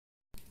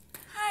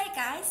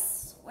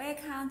guys,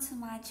 welcome to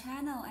my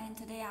channel, and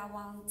today I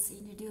want to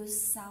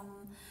introduce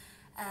some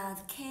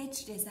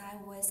cage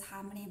design with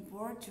harmony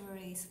board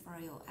jewelries for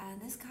you. And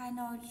this kind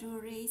of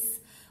jewelries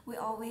we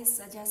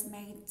always just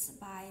made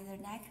by the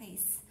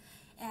necklace.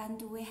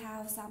 And we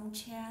have some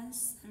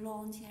chains,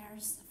 long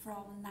chains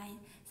from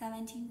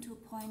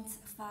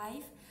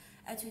 17.5,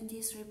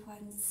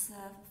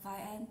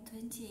 23.5 and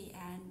 20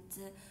 and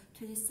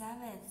 27,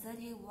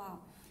 31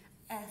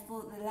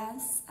 for the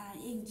length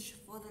inch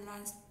for the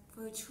length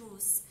for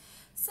choose.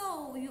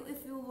 So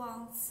if you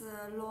want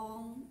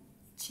long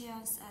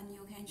chains, and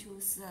you can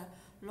choose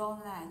long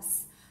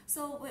length.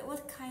 So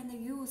what kind of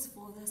use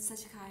for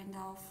such kind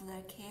of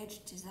the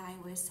cage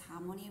design with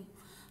harmony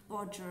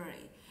board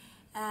jewelry?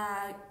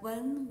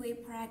 When we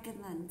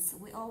pregnant,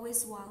 we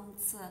always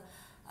want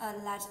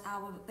let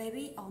our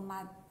baby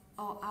or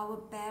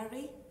our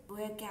belly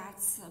will get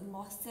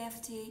more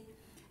safety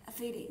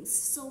feelings.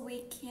 So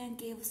we can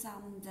give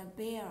some the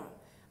bear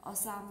or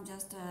some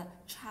just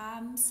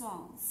chime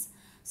songs.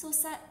 So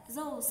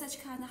such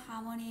kind of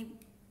harmony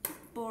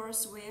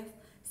boards with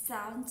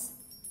sounds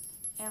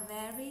and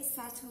very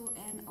subtle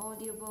and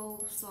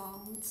audible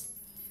sounds,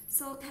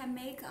 so can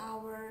make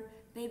our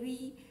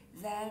baby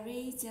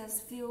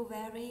feel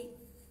very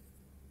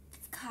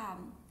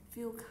calm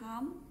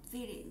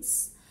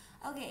feelings.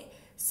 Okay,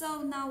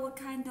 so now what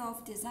kind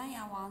of design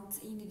I want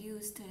to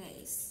introduce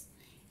today?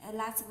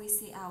 Let's we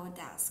see our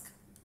desk.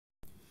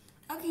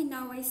 Okay,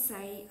 now we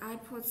say I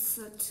put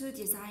two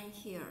design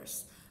here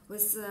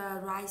with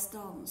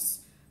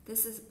rhinestones.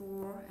 This is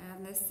board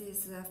and this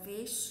is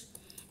fish,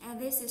 and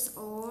this is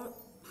all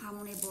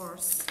harmony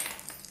boards,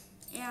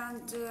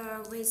 and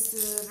with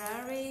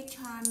very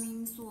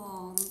charming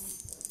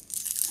songs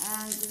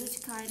and this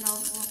kind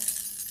of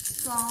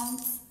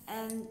songs,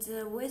 and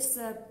with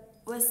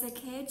the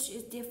cage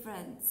is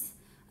different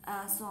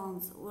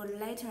songs. Well,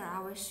 later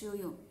I will show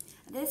you.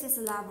 This is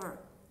lover,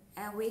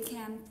 and we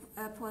can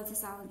put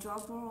some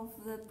dropper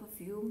of the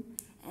perfume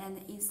and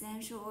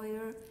essential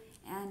oil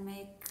and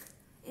make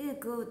it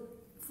good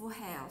for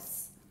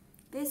health.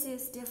 This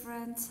is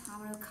different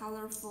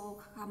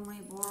colorful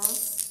harmony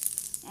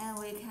boards, and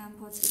we can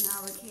put in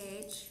our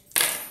cage.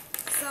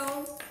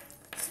 So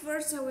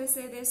first we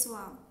say this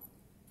one.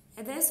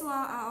 This one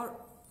I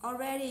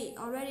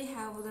already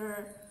have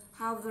the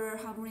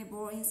harmony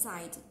board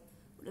inside.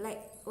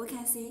 Like we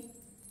can see,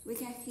 we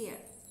can hear.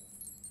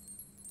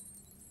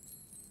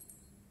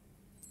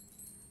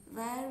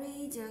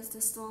 Very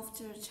just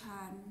softer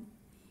chime,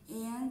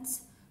 and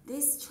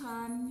these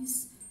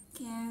chimes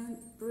can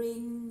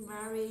bring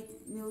very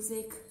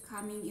music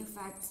calming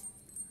effect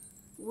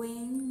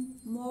when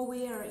more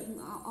wear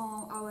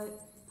on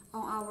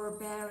our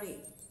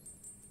belly.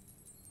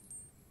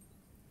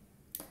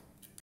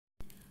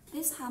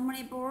 These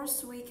harmony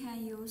boards we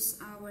can use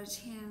our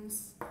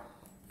chains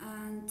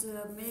and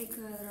make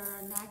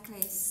a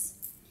necklace.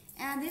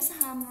 And this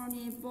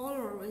harmony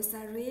board is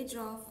a range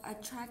of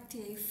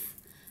attractive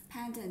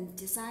pendant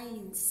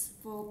designs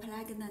for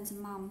pregnant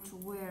mom to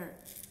wear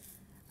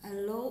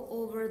low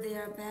over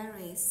their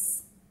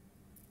bellies.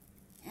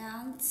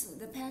 And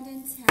the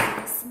pendant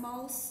has a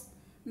small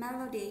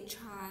melody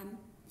chime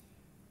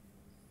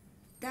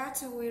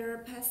that will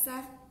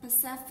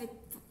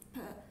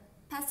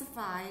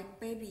pacify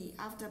baby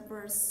after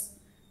birth.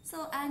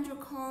 So angel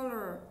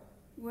color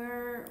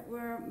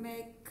will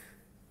make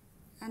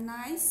a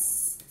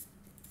nice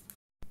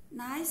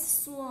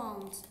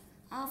sound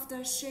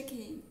after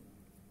shaking.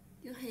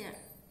 You hear,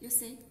 you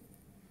see?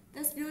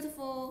 This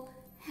beautiful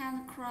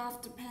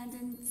handcraft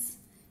pendants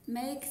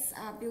makes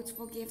a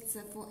beautiful gift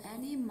for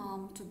any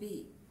mom to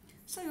be.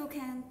 So you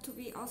can to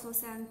be also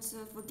sent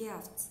for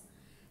gifts.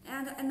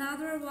 And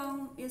another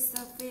one is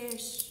a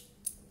fish.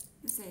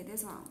 You see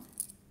this one.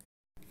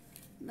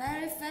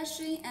 Very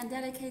fashion and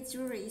delicate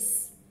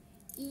jewelries,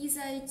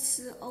 easy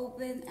to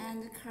open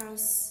and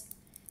close.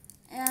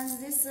 And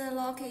this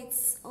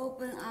lockets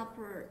open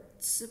upper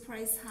to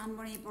place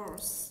harmony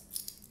boards.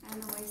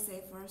 And we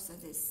say first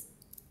this.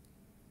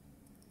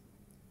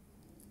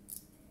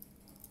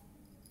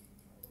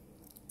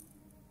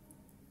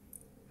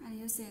 And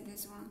you see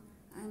this one,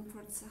 and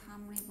put the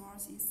harmony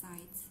boards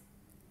inside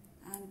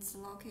and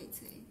lock it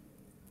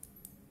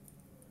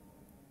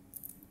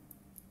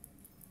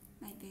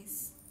like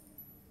this.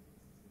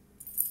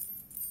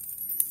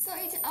 So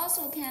it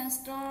also can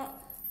store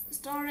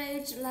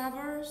storage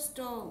lever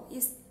stone,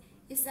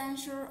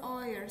 essential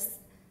oils,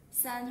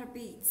 center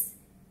beads.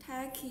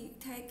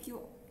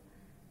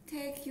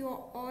 Take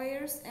your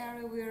oils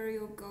everywhere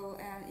you go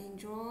and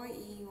enjoy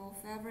in your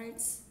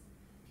favorites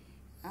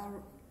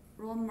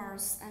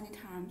aromas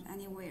anytime,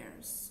 anywhere.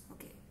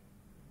 Okay.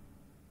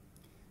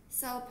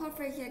 So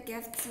perfect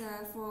gift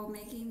for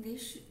making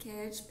this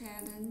cage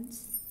pendant,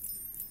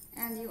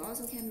 and you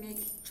also can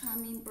make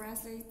charming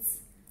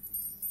bracelets,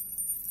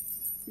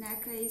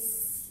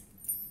 necklace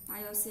by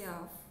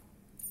yourself.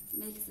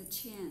 Make the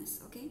chains.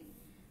 Okay,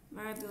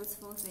 very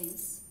beautiful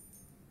things,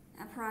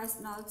 and price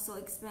not so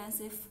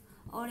expensive.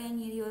 Only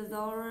need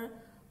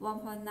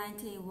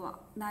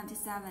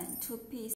 $1.97 2 piece.